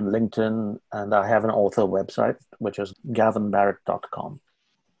can find me on LinkedIn, and I have an author website, which is gavinbarrett.com.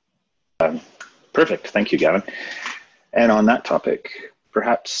 Perfect. Thank you, Gavin. And on that topic,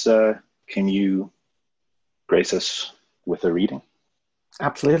 perhaps can you grace us with a reading?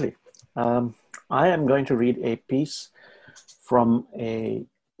 Absolutely. I am going to read a piece from a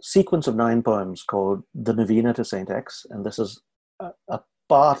sequence of 9 poems called The Novena to Saint X, and this is a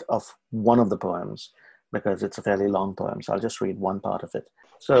part of one of the poems because it's a fairly long poem, so I'll just read one part of it.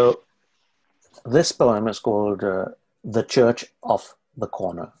 So this poem is called The Church of the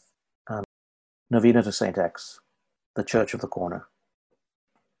Corner. Novena to Saint X, the Church of the Corner.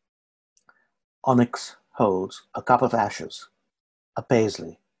 Onyx holds a cup of ashes, a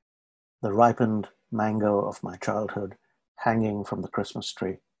paisley, the ripened mango of my childhood hanging from the Christmas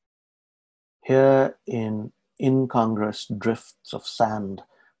tree. Here in incongruous drifts of sand,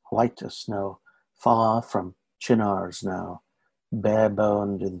 white as snow, far from Chinars now,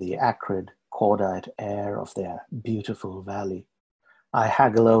 bare-boned in the acrid, cordite air of their beautiful valley, I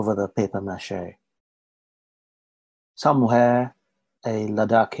haggle over the papier-mâché. Somewhere, a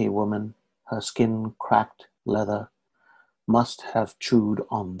Ladakhi woman, her skin cracked leather, must have chewed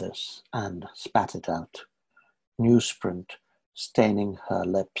on this and spat it out, newsprint staining her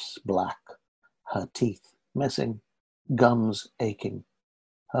lips black, her teeth missing, gums aching,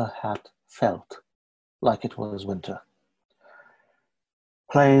 her hat felt like it was winter.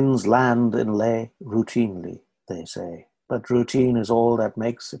 Planes land in Leh routinely, they say, but routine is all that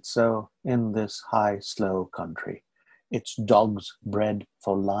makes it so in this high, slow country. Its dogs bred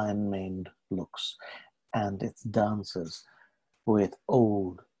for lion-maned looks, and its dances with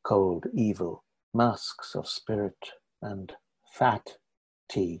old, cold evil, masks of spirit and fat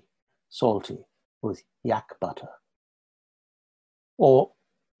tea, salty with yak butter. Or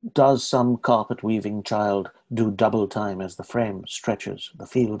does some carpet-weaving child do double time as the frame stretches the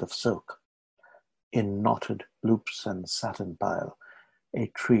field of silk? In knotted loops and satin pile, a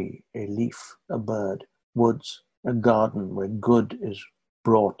tree, a leaf, a bird, woods, a garden where good is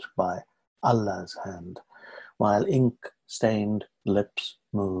brought by Allah's hand, while ink-stained lips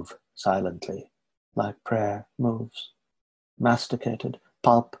move silently, like prayer moves. Masticated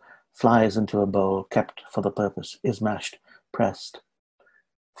pulp flies into a bowl kept for the purpose, is mashed, pressed,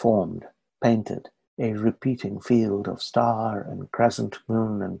 formed, painted, a repeating field of star and crescent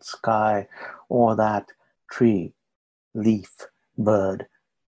moon and sky, or that tree, leaf, bird,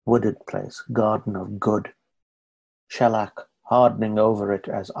 wooded place, garden of good, shellac hardening over it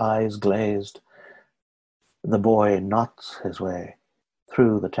as eyes glazed. The boy knots his way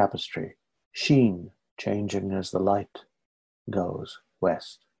through the tapestry, sheen changing as the light goes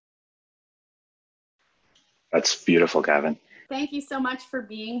west. That's beautiful, Gavin. Thank you so much for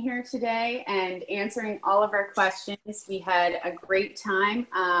being here today and answering all of our questions. We had a great time.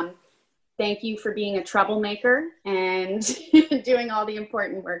 Thank you for being a troublemaker and doing all the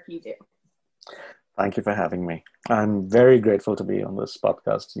important work you do. Thank you for having me. I'm very grateful to be on this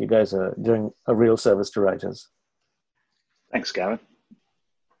podcast. You guys are doing a real service to writers. Thanks, Gavin.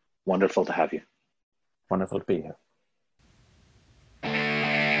 Wonderful to have you. Wonderful to be here.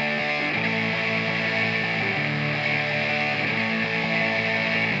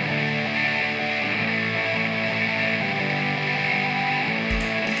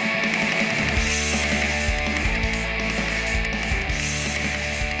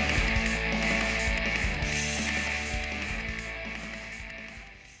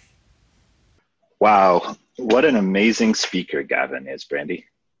 Wow, what an amazing speaker Gavin is, Brandy.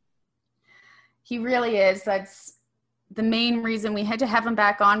 He really is. That's the main reason we had to have him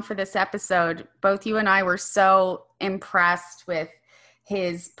back on for this episode. Both you and I were so impressed with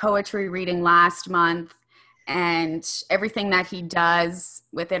his poetry reading last month and everything that he does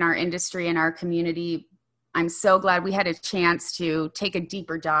within our industry and our community. I'm so glad we had a chance to take a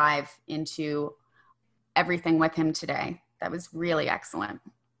deeper dive into everything with him today. That was really excellent.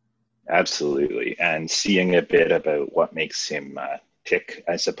 Absolutely. And seeing a bit about what makes him tick,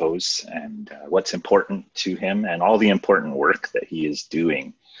 I suppose, and what's important to him and all the important work that he is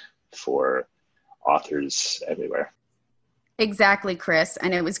doing for authors everywhere. Exactly, Chris.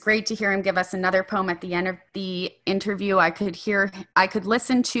 And it was great to hear him give us another poem at the end of the interview. I could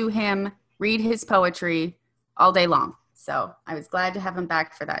listen to him read his poetry all day long. So I was glad to have him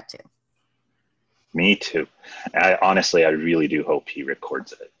back for that too. Me too. Honestly, I really do hope he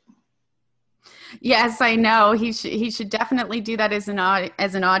records it. Yes, I know. He should definitely do that as an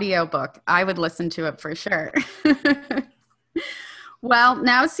audio book. I would listen to it for sure. Well,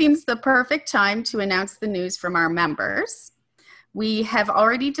 now seems the perfect time to announce the news from our members. We have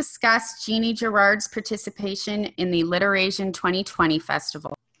already discussed Jeannie Gerard's participation in the Literasian 2020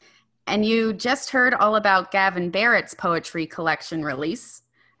 Festival. And you just heard all about Gavin Barrett's poetry collection release,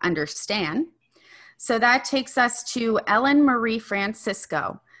 Understand. So that takes us to Ellen Marie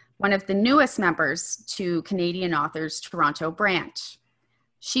Francisco, one of the newest members to Canadian Authors Toronto branch.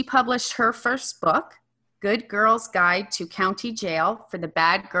 She published her first book, Good Girl's Guide to County Jail for the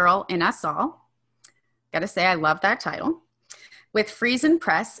Bad Girl in Us All. Gotta say, I love that title. With Friesen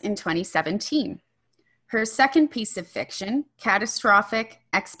Press in 2017. Her second piece of fiction, Catastrophic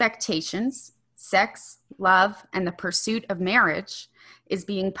Expectations, Sex, Love, and the Pursuit of Marriage, is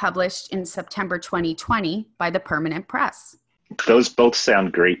being published in September 2020 by the Permanent Press. Those both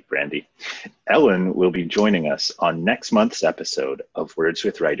sound great, Brandy. Ellen will be joining us on next month's episode of Words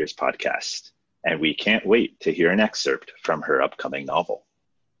with Writers podcast, and we can't wait to hear an excerpt from her upcoming novel.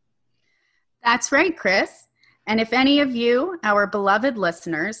 That's right, Chris. And if any of you, our beloved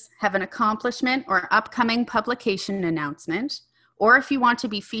listeners, have an accomplishment or upcoming publication announcement, or if you want to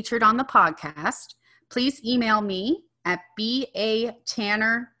be featured on the podcast, please email me at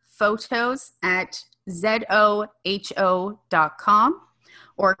batannerphotos@zoho.com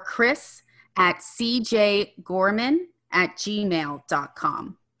or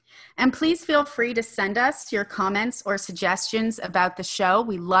chris@cjgorman@gmail.com. And please feel free to send us your comments or suggestions about the show.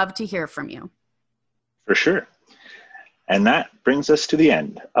 We love to hear from you. For sure. And that brings us to the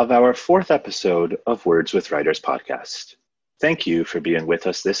end of our 4th episode of Words with Writers podcast. Thank you for being with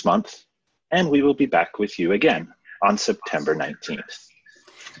us this month, and we will be back with you again on September 19th.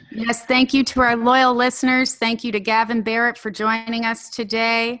 Yes, thank you to our loyal listeners. Thank you to Gavin Barrett for joining us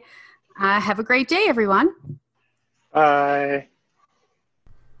today. Have a great day, everyone. Bye.